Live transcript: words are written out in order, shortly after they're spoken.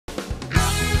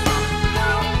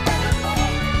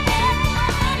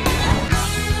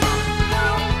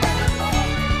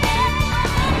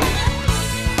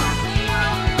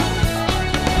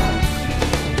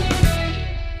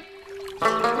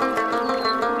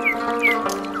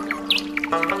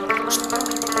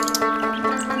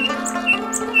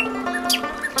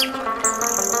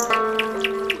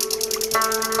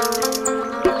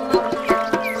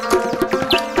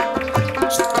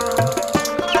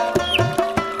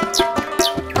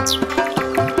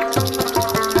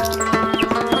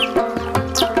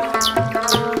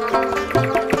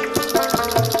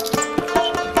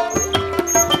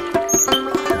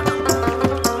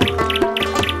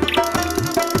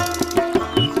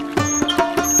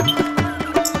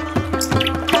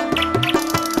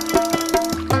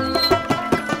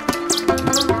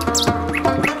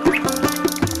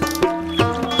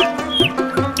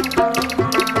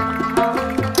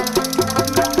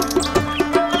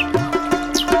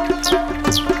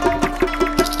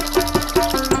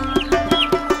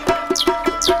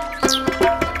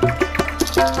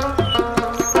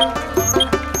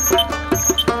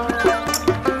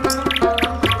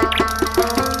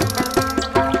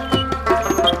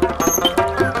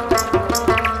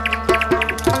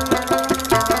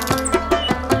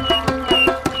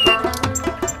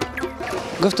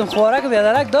گفتم خوراک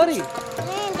بیادرک داری؟ نه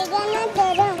دیگه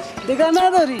ندارم. دیگه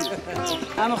نداری؟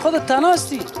 اما خودت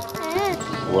تناستی؟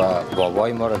 و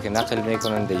بابای ما را که نقل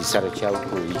میکنن در سر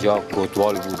چوک و اینجا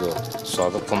کوتوال بود و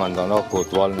سابق کماندان ها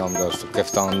کوتوال نام داشت و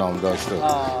کفتان نام داشت و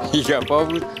این گپا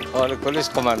بود. حال کلش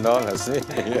کماندان هست.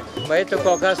 من تو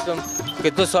کاک هستم که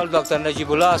 2 سال دکتر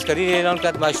نجیب الله عسکری اعلان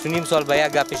کرد. من 8.5 سال به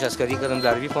یک گپش عسکری کردم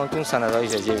در پانتون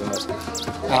سندایش عجیب است.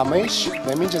 همش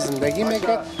همینجا زندگی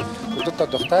میکرد و 2 تا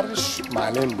دخترش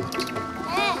معلم بود.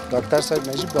 دکتر صاحب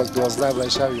نجیب باز 12 برای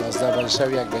شب 11 برای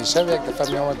شب یک برای شب یک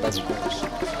دفعه می آمد بدیگارش.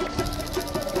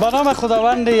 با نام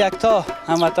خداوند یکتا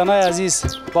هموطنان عزیز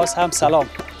باز هم سلام.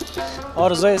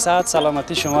 آرزوی صحت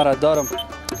سلامتی شما را دارم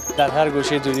در هر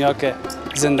گوشه دنیا که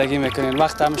زندگی میکنین.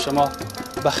 وقت هم شما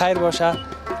بخیر باشه.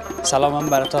 سلام هم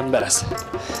براتان برسه.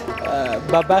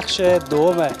 به بخش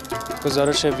دوم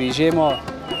گزارش ویژه ما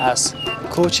از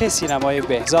کوچه سینمای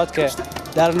بهزاد که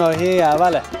در ناحیه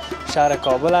اول شهر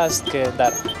کابل است که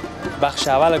در بخش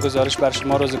اول گزارش بر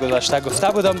شما روز گذشته گفته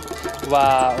بودم و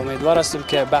امیدوار هستم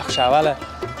که بخش اول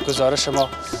گزارش ما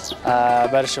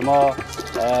بر شما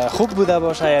خوب بوده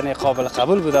باشه، یعنی قابل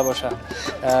قبول بوده باشه.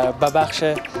 به بخش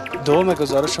دوم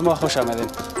گزارش ما خوش آمدین.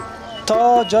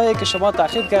 تا جایی که شما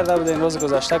تعقیب کرده بودین روز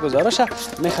گذشته گزارش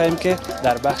میخواهیم که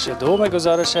در بخش دوم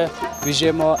گزارش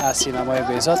ویژه ما از سینمای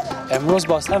بهزاد امروز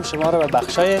باز هم شما را به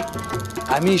بخشای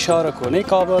امی شهر کونه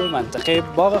کابل، منطقه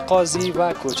باغ قاضی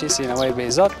و کوچه سینمای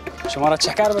بهزاد شما را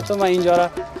چکر بتم و اینجا را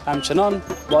همچنان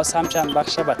باز هم چند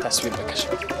بخش به تصویر بکشیم.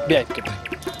 بیایید که بریم.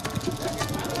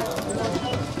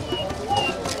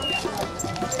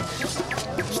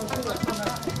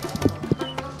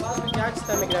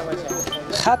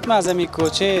 ختم از امی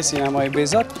کوچه سینمای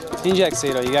بهزاد اینجا یک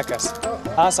سیرایی یک است.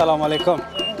 السلام علیکم.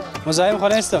 مزاحم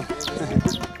خانه هستم.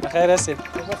 بخیر هستید؟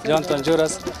 جانتان جور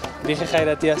است؟ بیخی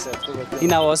خیرتی هست.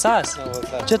 این نواسه است؟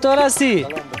 چطور هستی؟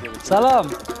 سلام.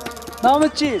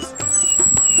 نامت چیست؟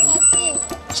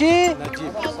 چی؟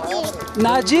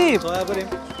 نجیب.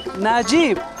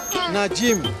 نجیب.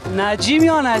 نجیم. نجیم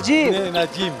یا نجیب؟ نه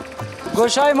نجیم.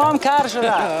 گوشای ما هم کار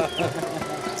شده.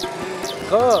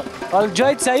 خب حالا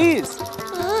جایت صحیح است؟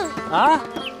 ها؟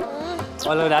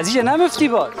 حالا رزیج نمیفتی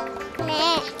باز؟ نه.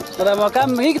 خدا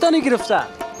ماکم یک تانی گرفته؟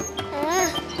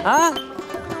 ها؟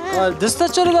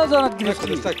 دستت چرا دادانت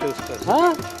گرفتی؟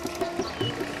 ها؟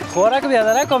 خوراک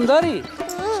بیادرک هم داری؟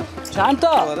 چند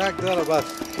تا؟ خوراک داره بس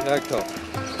یک تا.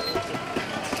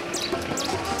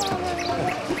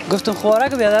 گفتم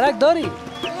خوراک بیادرک داری؟ نه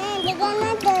دیگه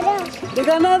ندارم.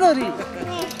 دیگه نداری؟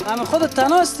 اما خودت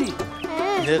تناستی؟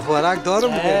 نه خوراک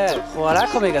دارم میگه. خوراک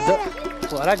هم میگه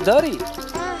خوراک داری؟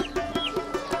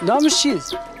 نامش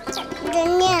چیست؟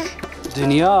 دنیا.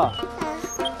 دنیا.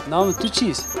 نام تو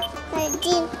چیست؟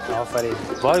 نجیم. آفرین.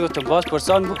 باید گفتم باز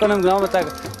پرسان بکنم نامت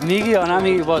میگی یا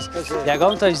نمیگی باز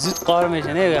یکم تا زود قار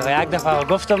میشه. نه یک دفعه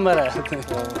گفتم بره.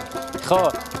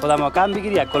 خب خدا ماکم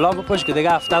بگیری یک کلام بپوش که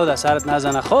دیگه هفته و در سرت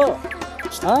نزنه. خب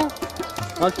ها؟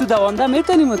 مال تو دوانده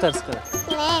میتونی مترس کنه؟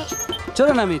 نه.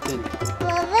 چرا نمیتونی؟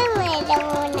 بابا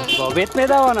میدونه. بابت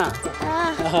میدونه؟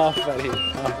 آفرین.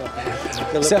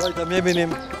 کلمات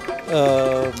میبینیم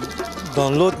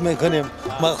دانلود میکنیم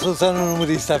مخصوصا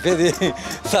اون سفید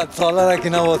 100 ساله را که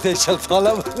نواسه 40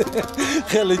 ساله بود.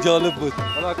 خیلی جالب بود.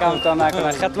 خدا کمتان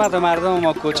نکنه. خدمت مردم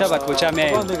ما کوچه به کوچه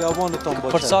میاییم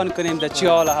پرسان کنیم در چی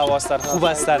حال هواستن، خوب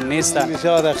هستن نیستن.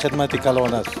 بسیار خدمت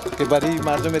کلان است که برای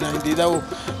مردم رنج دیده و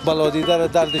بلا دیده را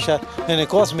دردش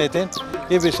انعکاس میتین.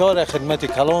 این بسیار خدمت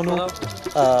کلان و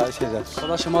چیز است.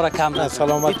 خدا شما را کم نکنه.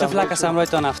 سلامت. این طفلک از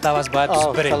همراهتان هفته است باید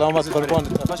بریم. سلامت قربان.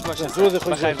 خوش باشید. روز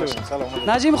خوش بخیر باشید. باشید.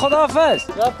 نجیم خداحافظ.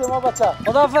 رفت ما بچه.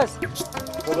 خداحافظ.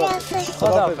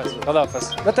 خداحافظ.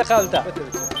 خداحافظ. بته خالته.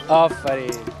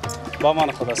 آفرین. با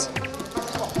امان خداست.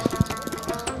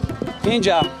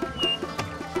 اینجا هم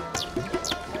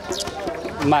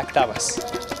مکتب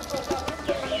است.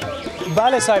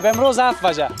 بله صاحب امروز 7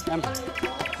 وجه.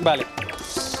 بله.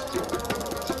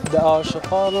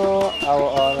 عاشقان و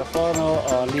عارفان و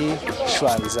عالی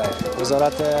شوانزه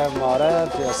وزارت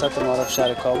معارف ریاست معارف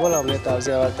شهر کابل عمله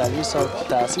توزیع اول تعلیمی سال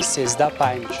تأسیس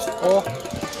 1305 اوه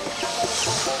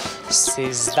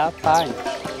 1305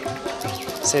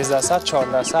 1300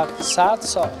 1400 100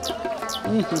 سال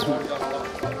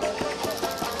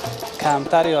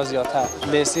کمتر یا زیادتر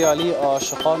لیسه عالی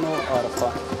عاشقان و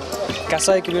عارفان.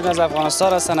 کسایی که بیرون از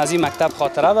افغانستان هستن از این مکتب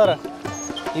خاطره داره.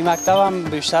 این مکتب هم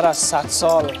بیشتر از 100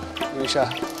 سال میشه.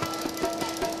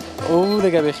 او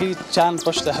دیگه بخی چند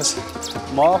پشت است.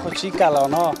 ما خود چی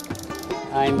کلانا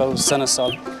این به سن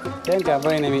سال. این که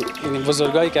این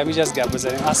بزرگایی که همیشه از گپ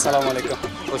بزنیم. السلام علیکم.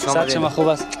 خوش آمدید. شما خوب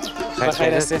است؟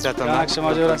 بخیر هستید؟ جانک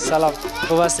شما جور سلام.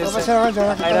 خوب هستید؟ بخیر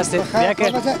هستید؟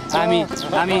 یکی امی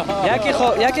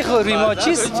یکی خو روی ما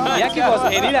چیست؟ یکی باز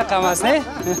اینی رقم است نه؟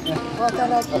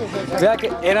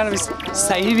 یکی اینا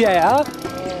صحیح بیایه ها؟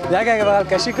 یکی اگه بغل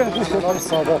کشی کن.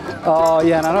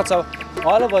 یه نانات صاحب.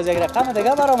 حالا باز یک رقم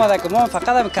دیگه برآمده که ما فقط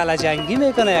هم کله جنگی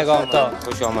میکنه یگام تا.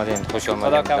 خوش آمدین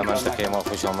در منطقه ما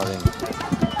خوش آمدین.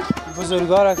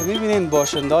 بزرگوارا که میبینین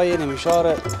باشندای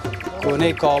نمیشار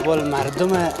کونه کابل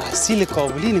مردم اصیل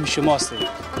کابلی نمی شماست.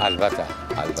 البته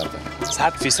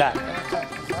 100%.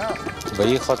 به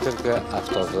این خاطر که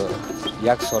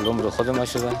 71 سال عمر خودم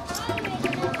شده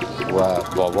و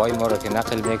بابای ما را که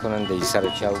نقل میکنن در سر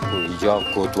چوک و اینجا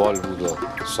کوتوال بود و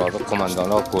سابق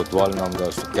قماندان ها کوتوال نام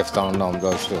داشت و کفتان نام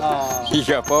داشت و این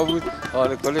گپا بود.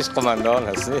 حال کلش قماندان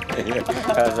هست.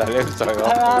 از الف تا یا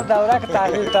هر دوره که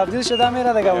تبدیل شده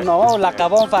میره دیگه اون نامه و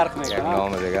لقبا فرق میکنه. یک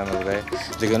نام دیگه میگه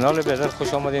دیگه. نال بهزاد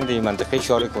خوش آمدین در منطقه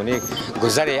شهر کنی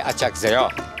گذر اچکزیا.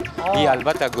 این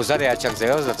البته گذر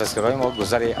اچکزیا است. تذکرهای ما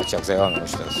گذر اچکزیا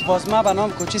نوشته است. باز ما به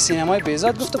نام کوچه سینمای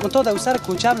بهزاد گفتم تا در سر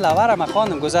کوچه هم لوره ما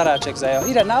خواندم گذر اچکزیا.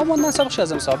 ایره نه من سابقش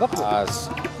ازم سابق بود. از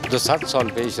 200 سال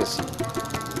پیش است.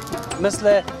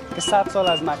 مثل که 100 سال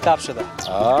از مکتب شده.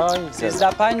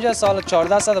 1305 سال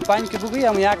 1405 که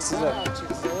بگویم یک چیز.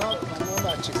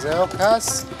 اچکزیا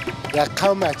کس یک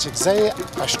قوم اچکزای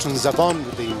پشتون زبان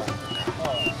بوده ایمان.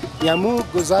 یمو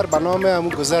گذر به نام همو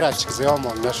گذر اچکزیا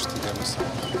مانده شده مثلا.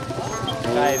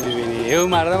 خیلی ببینی او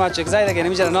مردم اچکزای دیگه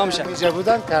نمیشه نامشه. اینجا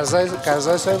بودن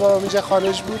کرزای صاحب اینجا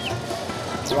خانش بود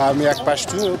و هم یک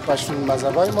پشتون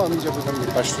مذهبای ما اینجا بودن.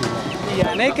 پشتون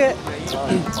یعنی که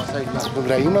مردم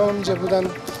رحیم هم اینجا بودن.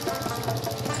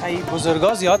 خیلی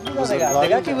بزرگا زیاد بوده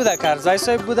دیگه کی بوده؟ کرزای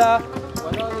صاحب بوده.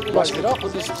 باشیرا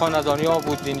خودش خاندانی ها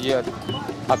بود اینجا.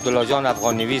 عبدالله جان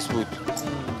افغان نویس بود.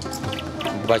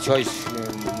 بچه‌هاش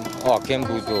حاکم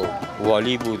بود و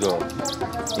والی بود و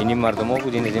اینی مردم ها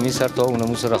بود. این سر تا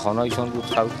اونمو سر خانهایشان بود.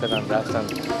 خود کردن رفتن.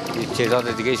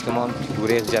 تعداد دیگه ایش که ما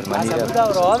گوره جرمنی رفت.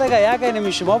 از راه دیگه یک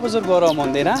اینمی شما بزرگوارا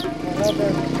مونده نه؟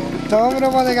 تمام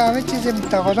رو دیگه همه چیز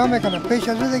تقاضا میکنه. پیش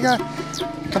از اون دیگه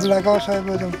قبلگاه صاحب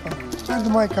بودم.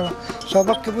 مردمای کلام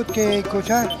سابق که بود که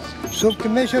کوچه صبح که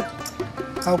میشد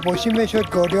او پاشی میشد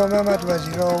گاڑی ها میامد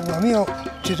وزیرها و همه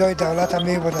چیزای دولت هم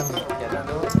میبودن.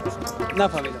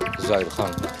 نفهمیدم. زایر خان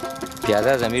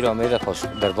پیاده از امیر آمیر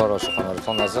دربار عاشقان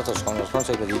عرفان حضرت عاشقان عرفان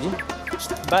چه دیدی؟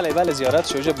 بله زیارت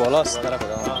شوجه بالاست طرف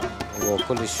و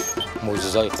کلش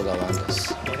معجزه‌ای خداوند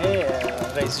است. یعنی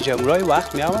رئیس جمهورای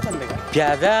وقت می آمدن دیگه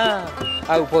پیاده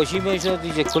او پاشی میشد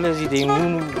دیگه کل از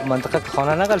اون منطقه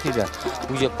خانه نگلفیدن.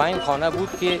 اونجا 5 خانه بود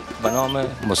که به نام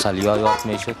مصلی‌ها یاد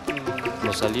میشد.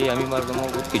 مصلی همین مردم ها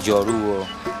بود که جارو و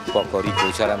پاکاری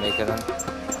کوچه را میکردن.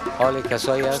 حال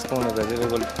کسایی هست که اونو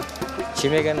بده چی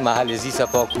میگن محل زیست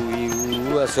پاکویی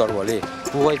او از شارواله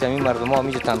او باید همین مردم ها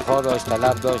اونجا تنخواه داشت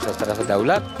طلب داشت از طرف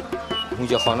دولت.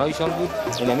 اونجا خانه هایشان بود.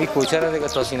 این همین کوچه را دیگه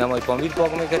تا سینمای پامیر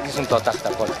پاک میکرد. ایسون تا تخت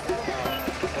پاک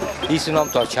ایسون هم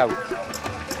تا چوک.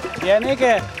 یعنی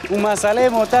که اون مسئله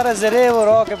موتر زره و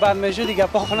راه که بند میشد دیگه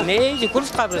پاک نه؟ نه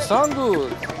کلش قبرستان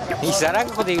بود. این سرک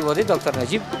خود ایواده دکتر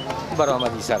نجیب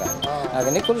برآمد این سرک. اگر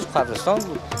نه کلش قبرستان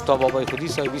بود تا بابای خودی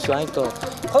سال 25 تا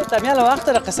خود تمیال وقت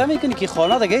را قسم میکنی که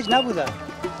خانه دیگه هیچ نبوده.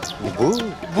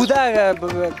 بوده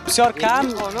بسیار کم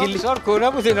بسیار کونه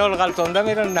بود. این حال غلطانده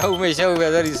میرن نهو میشه و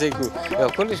بیادر ایسه کو یا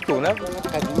کلش کونه بود.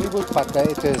 قدیمی بود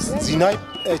پتهی زینای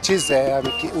چیز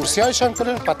ارسی هایشان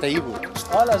کنن پتهی بود.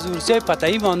 حال از ارسی های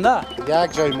پتهی مانده؟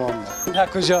 یک جای مانده. در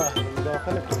کجا؟ داخل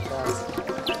کوچه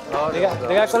هست.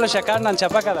 دیگه کل شکر نن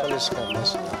چپه کرده.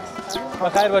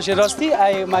 بخیر باشی. راستی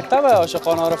ای مکتب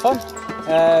عاشقان عرفان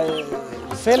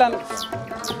فعلا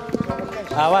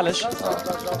اولش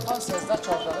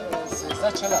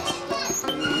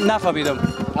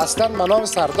نفهمیدم. اصلا من نام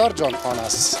سردار جان خان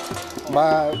است.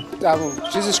 ما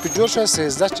چیزش که جور شد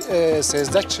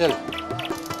 1340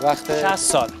 وقت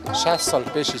 60 سال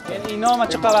پیش. اینا ما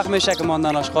چقدر وقت میشه که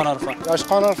ماندن عاشقان عرفان؟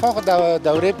 عاشقان عرفان خود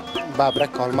دوره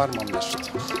ببرک کالمر مانده شد.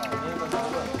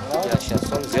 60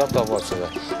 سال زیاد آباد شده.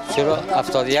 چرا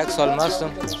 71 سال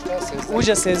مستم؟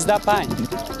 اوجه 1305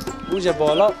 اوجه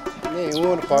بالا نه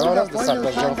اون قرار است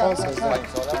سردار جان خان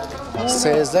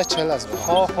 1340 است.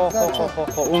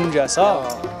 اونجا سا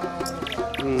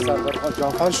سردار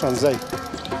جان خان 16.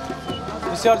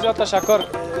 بسیار زیاد تشکر.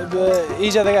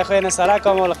 اینجا دیگه خیلی سرک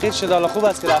کامل قید شده. حالا خوب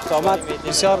است که رفت آمد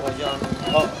بسیار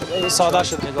ساده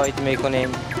شد. نگاهیت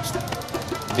میکنیم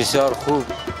بسیار خوب.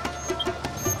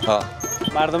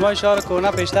 مردم های شهر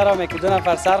کونه پیشتر هم یکی 2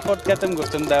 نفر سر خورد کردم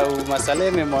گفتم در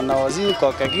مسئله مهمان نوازی و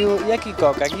کاکگی و یکی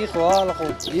کاکگی خواه خوب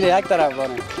این یک طرف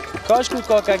بانه کاش که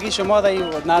کاکگی شما در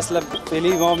نسل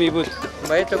فعلی ما می بود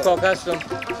باید تو کاک هستم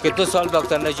که 2 سال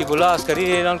دکتر نجیب الله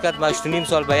عسکری اعلان کرد. ما 8.5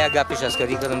 سال به یک گپش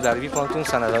عسکری کردم در بی پانتون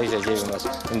سندهای جیبم است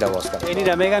این دواز کرد. اینی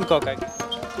را میگن کاکگی.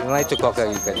 ما تو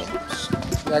کاکگی کردیم.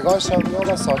 یگان شب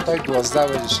یا ساعتای 12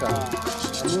 بجه شب.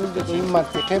 این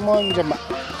منطقه ما اینجا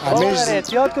همیش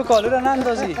احتیاط که کالو را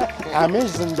نندازی. همیش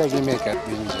زندگی میکرد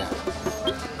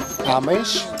اینجا.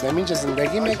 همیش اینجا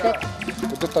زندگی میکرد.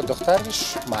 2 تا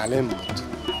دخترش معلم بود.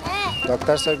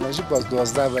 دکتر صاحب نجیب باز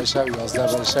 12 بجه شب 11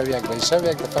 بجه شب 1 بجه شب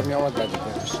یک دفعه می آمد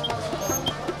بدیدنش.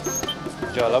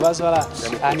 جالب است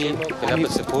ولی کلاب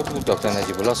سپورت بود. دکتر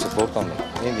نجیب الله سپورت هم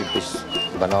این پیش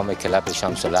به نام کلاب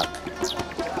شمس الحق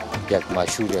یک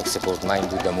مشهور یک سپورتمن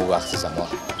بود در وقت زمان.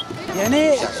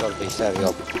 یعنی 60 سال بیشتر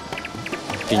یا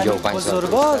 55 سال.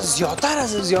 بزرگا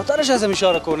زیادترش از این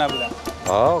شهر کو نبودن.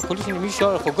 کلش نمی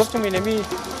شهر. خب گفتم اینمی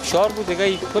شهر بود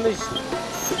دیگه. کلش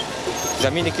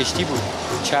زمین کشتی بود.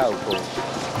 چاو کو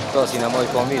تا سینمای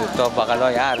کامل تا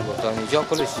بغلای ارگ تا اینجا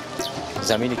کلش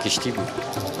زمین کشتی بود.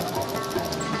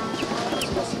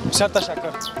 بسیار تشکر.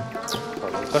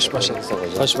 خوش باشید.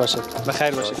 خوش باشید.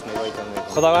 بخیر باشید.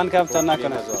 خداوند کمتان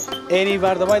نکنه. اینی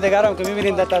مردمای دیگر هم که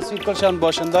می‌بینید در تصویر کلشان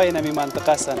باشندای نمی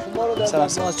منطقه هستند.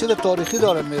 مسجد تاریخی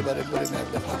داره میبره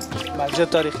مسجد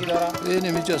تاریخی داره. این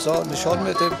اینجا نشان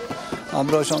میدیم.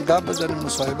 همراهشان گپ بزنیم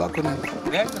مصاحبه کنیم.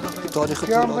 تاریخ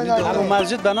طولانی داره. اما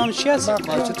مسجد به نام چی است؟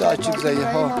 مسجد اچیک زایی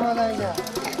ها.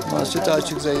 مسجد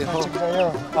اچیک زایی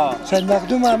ها. سید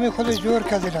مخدوم همه خودش جور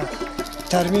کرده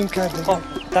ترمیم کرده. خب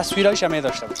تصویرایش هم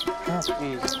داشته باشه.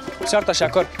 بسیار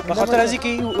تشکر. به خاطر از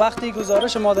اینکه وقتی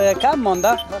گزارش ما در کم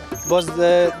مانده باز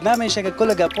نمیشه که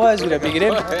کل گپ‌ها از رو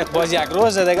بگیریم. باز یک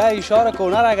روز دیگه اشاره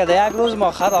کنه را اگه یک روز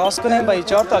ما خط آس کنیم با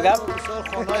 4 تا گپ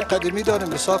خانه قدیمی داریم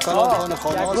بسیار کلام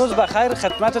خانه یک روز بخیر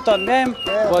خدمتتان میایم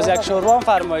باز یک شوروا هم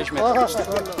فرمایش میدیم.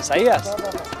 صحیح است.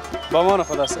 با مان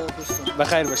خدا سه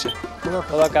بخیر باشه.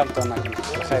 خدا کمتان نکنه.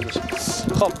 بخیر باشه.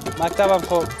 خب مکتبم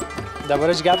خب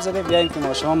دربارش گپ زدیم. بیایم که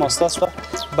ما شما ماستاست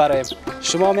برای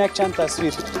شما هم یک چند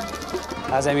تصویر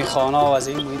از این خانه و از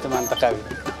این محیط منطقه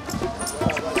بید.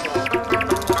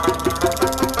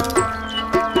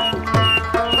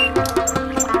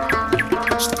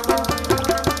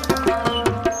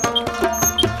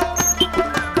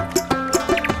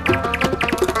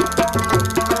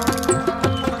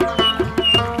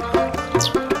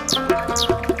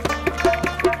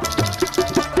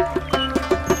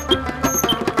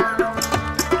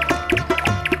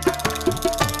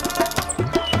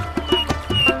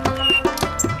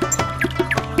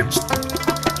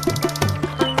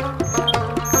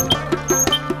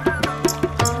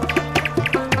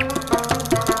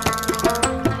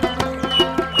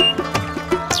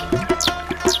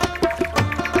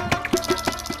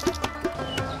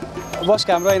 باش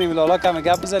که همراه اینمی لالا کم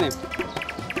گپ بزنیم.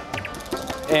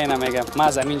 اینه میگم من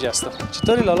از همینجا هستم.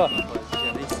 چطوری لالا؟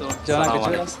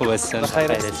 جانم که خوب هستم.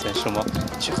 بخیر هستم شما.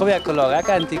 چه خوب یک کلاغه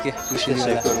کنتی که میشینی.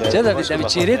 چه دفعه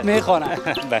چیریت میخوانه.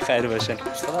 بخیر باشن.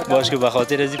 باش که به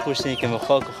خاطر از این پشتین که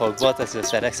خاک و خاکبات است و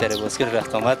سرک سر باسکل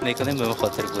رفت آمد میکنیم به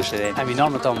خاطر پشتین. همین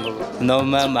نامتون بگو. نام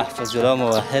من محفظ الله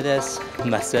موحد است.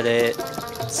 مسئله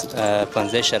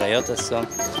 15 شرایط هستم.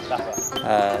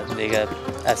 دیگه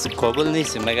از کابل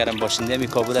نیستیم مگرم باشنده می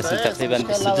کابل هستیم. تقریبا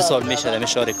 22 سال میشه در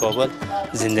شهر کابل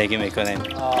زندگی میکنیم.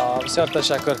 بسیار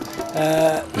تشکر.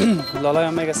 لالا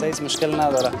هم میگه سعید مشکل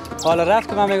نداره. حالا رفت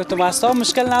که من میگم تو مستا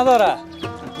مشکل نداره.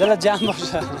 دلت جمع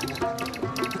باشه.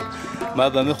 ما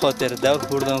به می خاطر دور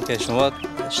خوردم که شما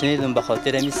شنیدم به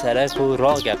خاطر این سرک و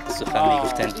راه گپ سخن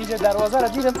میگفتن. اینجا دروازه را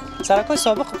دیدم سرکای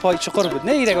سابق پای چقر بود.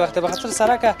 نه ایره وقتی به خاطر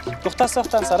سرک پخته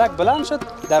ساختن سرک بلند شد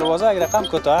دروازه یک رقم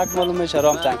کوتاه معلوم میشه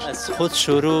رام تنگ. از خود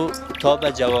شروع تا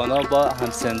به جوانا با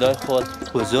همسندای خود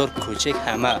بزرگ کوچک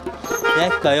همه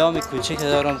یک پیام کوچک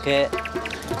دارم که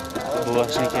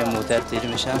ببخشید که موتر تیر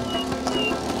میشم.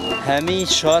 همین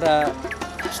شهر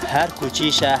هر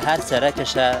کوچیش هر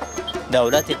سرکش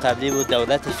دولت قبلی بود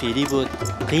دولت فعلی بود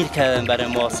غیر کردن برای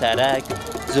ما سرک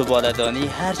زباله‌دانی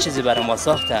هر چیزی برای ما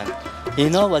ساختن.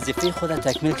 اینا وظیفه خود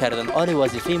تکمیل کردن. آره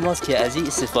وظیفه ماست که از این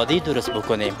استفاده درست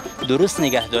بکنیم درست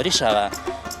نگهداری شود.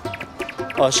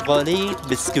 آشغالی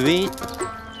بسکویت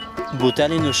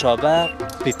بوتل نوشابه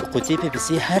قوطی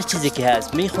پپسی هر چیزی که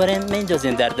هست میخوریم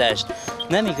میندازیم در دشت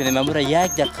نمیکنیم. ما را 1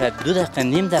 دقیقه 2 دقیقه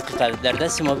نیم دقیقه در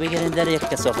دست ما بگیریم در یک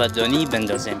کثافت‌دانی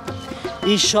بندازیم.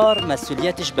 این شهر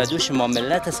مسئولیتش به دوش ما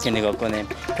ملت است که نگاه کنیم.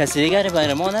 کسی دیگری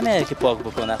برای ما نمیاد که پاک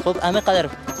بکنه. خب همه قدر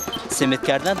سمت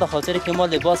کردن به خاطر که ما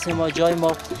لباس ما جای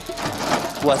ما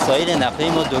وسایل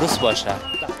نقلیه ما درست باشه.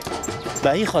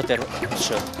 به این خاطر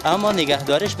شد. اما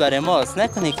نگهدارش برای ماست،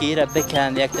 نکنه که ایره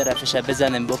بکن یک طرفش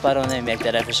بزنیم بپرانیم، یک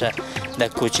طرفش در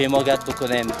کوچه ما گرد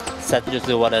بکنیم، سطل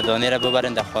زواردانی را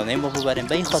ببریم در خانه ما ببریم.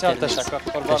 به این خاطر تشکر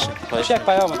قربان. یک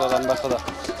پیام دادن به خدا.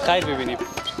 خیر ببینیم.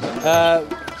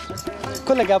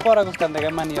 کل گپا را گفتن دیگه،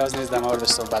 من نیاز نیست در موردش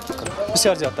صحبت بکنم.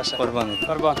 بسیار زیاد تشکر.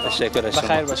 قربان تشکر شما.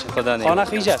 بخیر باشید. خدا نگهدار.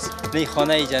 خانه اینجا است؟ نه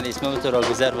خانه اینجا نیست، من تو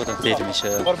راهگذر بودم دیر میشه.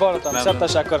 قربانتم. بسیار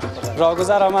تشکر.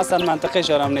 راهگذر هم اصلا منطقه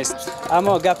شارم نیست،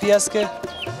 اما گپی است که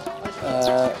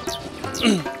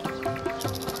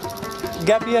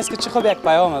چه خوب یک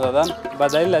پیام دادن به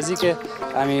دلیل از اینکه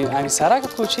امی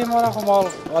سرک کوچه ما را خب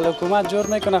حکومت جور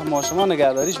میکنه، ما شما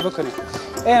نگهداریش بکنیم.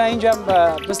 اینجا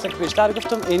مثل که پیشتر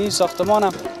گفتم اینی ساختمان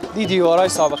هم دیوارای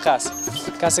سابقه است.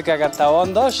 کسی که اگر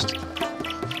توان داشت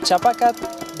چپکت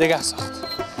دیگه ساخت.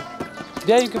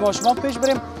 بیاییم که ما شما پیش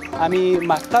بریم. امی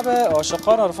مکتب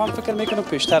عاشقان عرفان فکر میکنم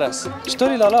پیشتر است.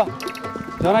 چطوری لالا؟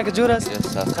 جانا که جور است؟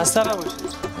 خسته نباشی.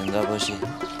 زنده باشی.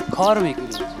 کار میکنی؟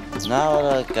 نه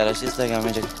والا کلاشی است که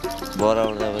همینجا بار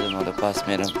آورده بودیم، حالا پس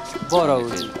میرم. بار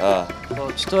آوردی؟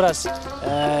 چطور است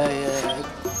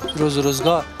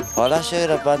روزگار؟ حالا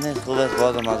شکر بد نیست، خوب است،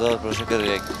 باز مدار پر شکر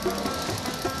یک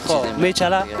خب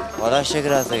میچله؟ حالا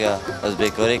شکر است دیگه، از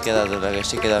بیکاری که در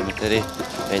لگشتی که در میتری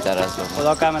بهتر است.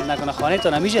 خدا کمت نکنه. خانه تو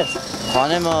نمیشه؟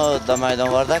 خانه ما در میدان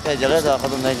ورده که جلوی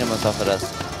داخلم اینجا مسافر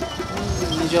است.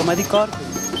 اینجا آمدی کار کنی؟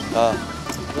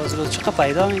 روز چقدر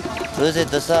پیدا میکنی؟ روزی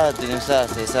 2 ساعت، 2.5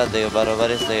 ساعت، 3 ساعت دیگه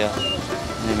برابر است دیگه.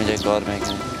 اینجا کار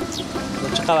میکنی.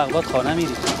 چقدر وقت بعد خانه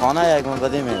میری؟ خانه یک ماه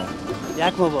بعدی میرم.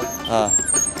 یک ماه بعد؟ ها.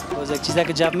 باز یک چیزی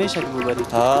که جب میشه که ببری؟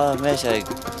 ها میشه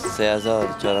 3000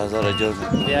 4000 جور.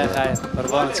 بیا خیر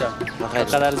قربانت شم.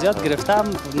 قدر زیاد گرفتم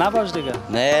نباش دیگه.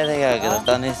 نه دیگه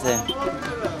گرفته نیستم.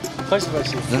 خوش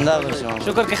باشی. زنده باشی.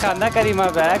 شکر که خنده کردی، من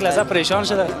به یک لحظه پریشان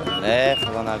شدم. نه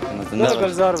خدا نکنه. زنده باشی.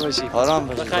 گلزار باشی. آرام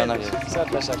باشی. بخیر باشی. بسیار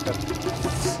تشکر.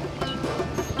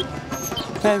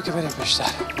 بریم که بریم پیشتر.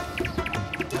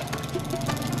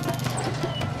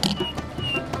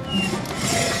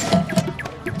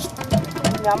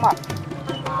 Nyama.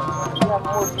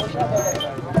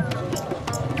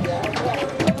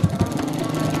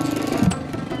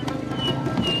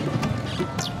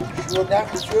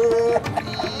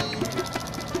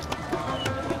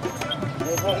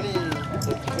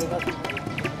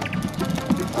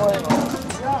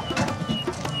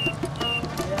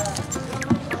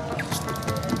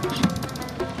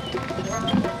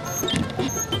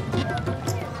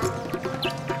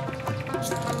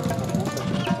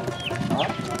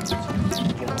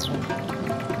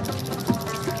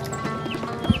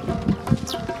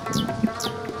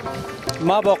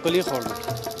 ما باقلی خوردم.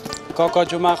 کاکا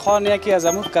جمعه خان یکی از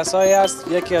امون کسایی است،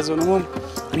 یکی از اونمون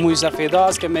موی سفیدا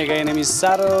است که میگه اینمی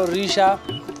سر و ریشه،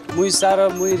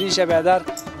 موی ریشه بیادر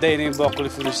دین باقلی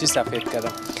فروشی سفید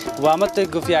کردم. و اما تو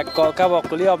گفت یک کاکا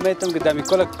باقلی آب میتونم که دمی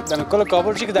کل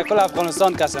کابل چی که در کل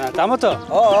افغانستان کسی نه. اما تو؟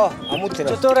 امو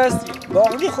طرف. چطور است؟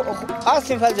 باقلی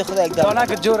هستیم فضل خدا یک دم. دانه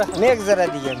که جوره. میگذره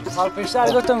دیگه. حال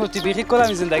پیشتر گفتم گفتی بیخی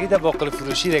کلم زندگی در باقلی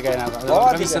فروشی دیگه نه.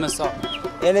 دیگه.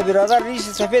 یعنی برادر ریش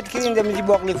سفید کردیم در میگی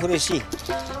باقلی فروشی.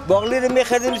 باقلی رو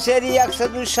میخریدیم سری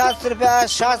 160 روپیه،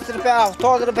 60 روپیه،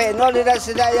 70 روپیه، نالی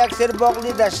رسیده یک سری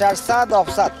باقلی در 600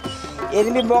 700.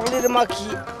 یعنی باقلی رو ما کی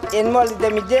این مالی در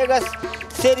میدیگ است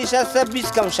سری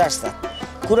 620 کم 600.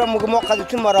 کورا ما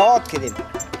قدرتون مراعات کردیم.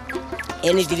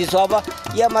 یعنی دیدی صاحبه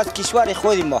یه از کشور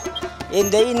خودی ما. این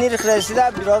دایی نرخ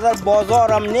رسیده برادر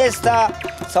بازار هم نیست،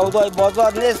 سودای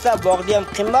بازار نیست، باقلی هم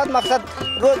قیمت مقصد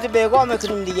روز بیگاه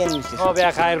میکنیم دیگه نیست.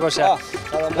 بیا خیر باشه.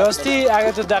 راستی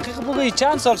اگه تو دقیق بگویی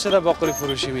چند سال شده باقلی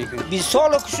فروشی میکنی؟ 20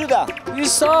 سال که شده.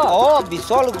 20 سال؟ 20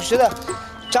 سال که شده.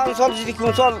 چند سال شده که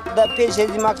اون سال در پیش از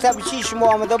مکتب چی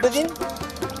شما آمده بدین؟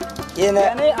 یعنی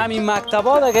همین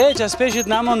مکتبا دیگه هیچ از پیشت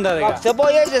نمونده دیگه؟ مکتبا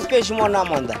هیچ از پیش ما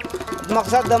نمونده.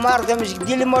 مقصد در مرد همیشه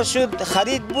دل ما شد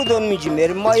خرید بود اون میجی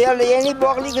میریم. ما یعنی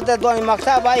باقلی که در دانی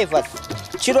مکتب حیف است.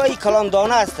 چرا این کلان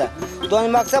دانه است؟ دانی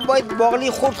مکتب باید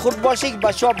باقلی خورد باشه که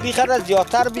بچه ها بیخره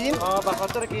زیادتر بدیم. به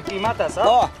خاطر که قیمت است؟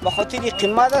 به خاطر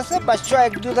قیمت است. بچه ها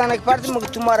یک دو دانه پردیم مگه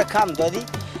تو ما را کم دادی.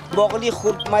 باقلی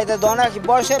خورد میده دانه که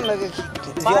باشه مگه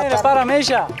زیادتر. 5 نفر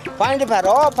میشه؟ 5 نفر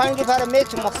 5 نفر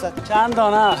میتون مقصد. چند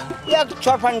دانه؟ یک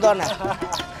 4-5 دانه.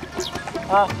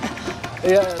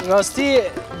 راستی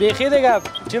بیخی دیگه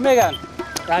چی میگن؟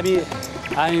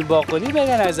 همین باقلی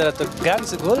میگن از تو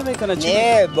گنس گل میکنه چی؟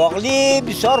 نه باقلی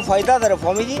بسیار فایده داره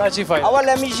فهمیدی؟ چی فایده؟ اول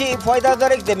همیشه فایده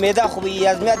داره که معده خوبی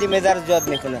از معده رو زیاد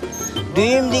میکنه.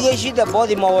 دویم دیگه چی در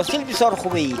بعد مواسل بسیار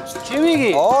خوبه. چی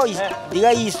میگی؟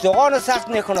 دیگه استخوان سخت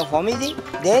میکنه فهمیدی؟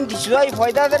 این چیزای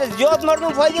فایده داره زیاد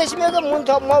مردم فایدهش میگم من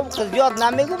تا ما زیاد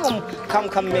نمیگم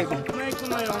کم میگم.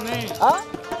 میکنه یا نه؟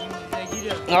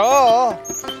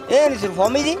 این سر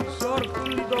فهمیدی؟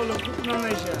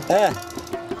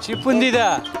 چی پوندیده؟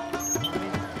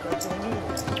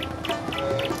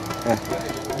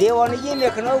 دیوانگی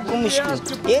میکنه و گمش کن.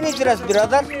 این سر است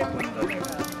برادر؟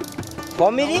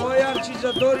 فهمیدی؟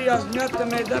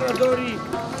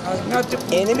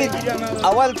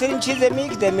 اول ترین چیز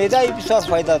میگه معده بسیار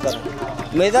فایده داره.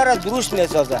 معده را درست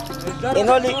میسازه.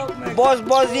 اینالی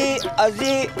بازی از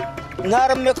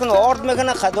نرم میکنه، آرد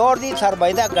میکنه، خداردی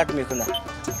تربایده گٹ میکنه.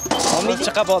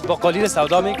 چقدر با قالی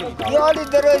سودا میکنی؟ یالی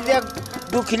در روز یک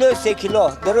 2 کیلو 3 کیلو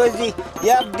در روز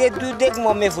یک دو دگ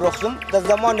ما میفروختم. در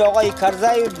زمان آقای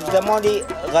کرزی زمان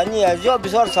غنی از یا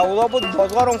بسیار سودا بود،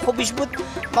 بازارم خوبش بود.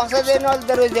 مقصد اینال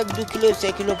در روز یک 2 کیلو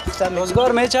 3 کیلو پخته میکنه.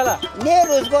 روزگار میچله؟ نه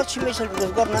روزگار چی میشه؟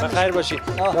 روزگار نمیشه. بخیر باشی.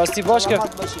 راستی باش که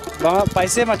با من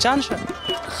پیسه ما چند شد؟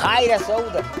 خیر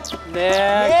سعوده.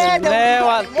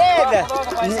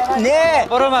 نه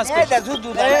برو مسکش.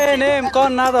 نه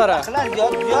امکان نداره. خلاص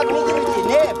زیاد میگیری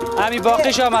نه. همین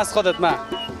باقیش هم از خودت من.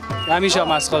 همیشه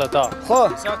هم از خودت ها. خب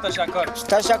تشکر.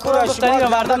 تشکر از شما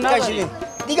مردم کشیدین.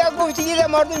 دیگه گفتی که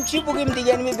مردم چی بگیم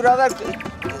دیگه می برادر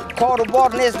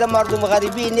کاروبار نیست، مردم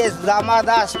غریبی نیست، زحمت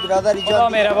است برادر جان. خدا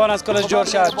مهربان است کلش جور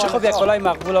شد. چه خوب یک کلاه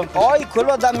مقبولم. آی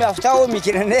کلاه دم هفته و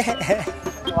میکنه نه.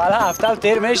 والا هفته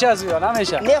تیر میشه از یا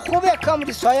نمیشه؟ نه خوب یک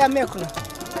کم سایه میکنه.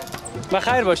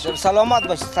 بخیر باش. سلامت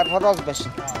باش، سرفراز باش.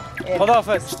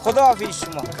 خداحافظ. خداحافظ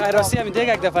شما. خیر راستی همین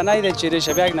دیگه یک دفعه نیدین چیره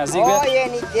شب یک نزدیک بیاد.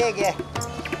 یعنی دیگه.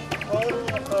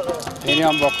 اینی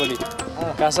هم باقولی.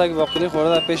 کسایی که باقولی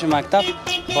خورده در پیش مکتب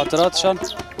خاطراتشان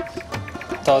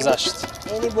تازه شد.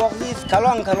 اینی باقلی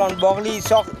کلان باقلی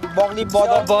ساخت باقلی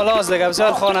بالاست دیگه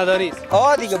بسیار خانه‌داری.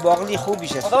 دیگه باقلی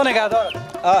خوبیش است. خدا نگهدار.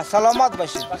 سلامت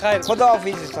باشید. بخیر.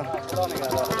 خداحافظتون. خدا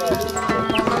نگهدار.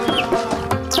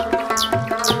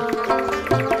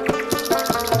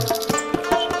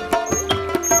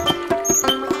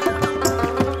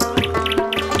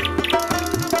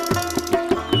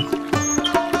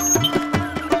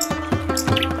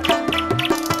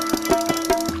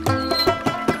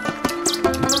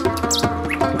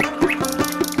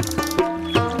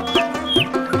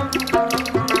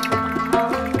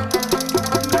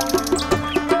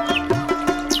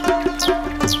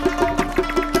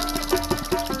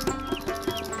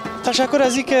 تشکر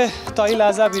از اینکه تا این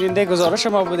لحظه بیننده گزارش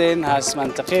ما بودین از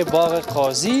منطقه باغ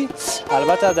قاضی.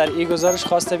 البته در این گزارش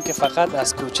خواستیم که فقط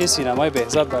از کوچه سینمای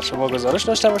بهزاد بر شما گزارش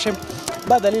داشته باشیم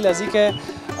به دلیل از اینکه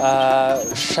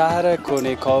شهر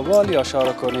کنه کابل یا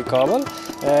شهر کنه کابل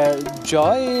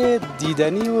جای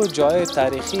دیدنی و جای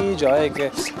تاریخی، جایی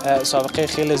که سابقه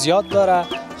خیلی زیاد داره،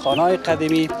 خانه‌های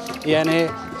قدیمی یعنی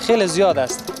خیلی زیاد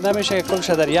است. نمیشه که کلش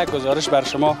در یک گزارش بر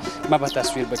شما من به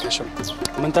تصویر بکشم.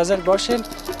 منتظر باشین.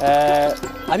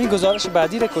 همین گزارش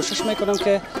بعدی را کوشش میکنم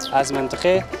که از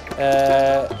منطقه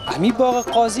همین باغ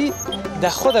قاضی در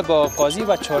خود باغ قاضی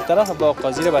و چهار طرف باغ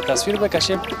قاضی را به تصویر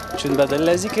بکشیم، چون به دلیل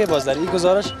از اینکه باز در این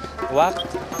گزارش وقت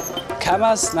کم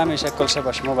است نمیشه کلش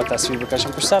به شما به تصویر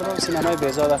بکشم. پشت سر سینمای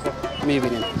بهزاد خود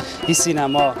میبینیم. این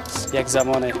سینما یک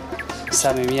زمان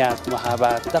صمیمیت،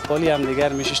 محبت، دپالی هم دیگر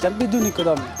میششتن بدون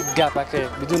کدام گپکه،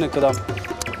 بدون کدام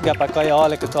گپکای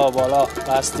حال کتاب بالا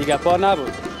بس دیگه پا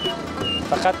نبود.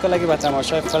 فقط کلگی به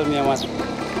تماشای فیلم میامد.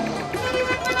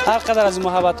 هر قدر از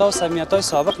محبت ها و صمیمیت های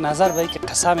سابق نظر به اینکه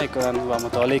قسم میکنن و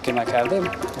مطالعه که نکردیم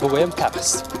بگویم کم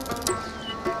است.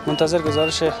 منتظر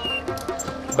گزارش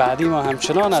بعدی ما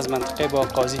همچنان از منطقه باغ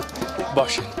قاضی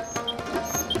باشین.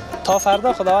 تا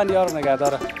فردا خداوند یار و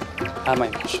نگهدار همه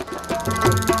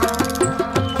ما.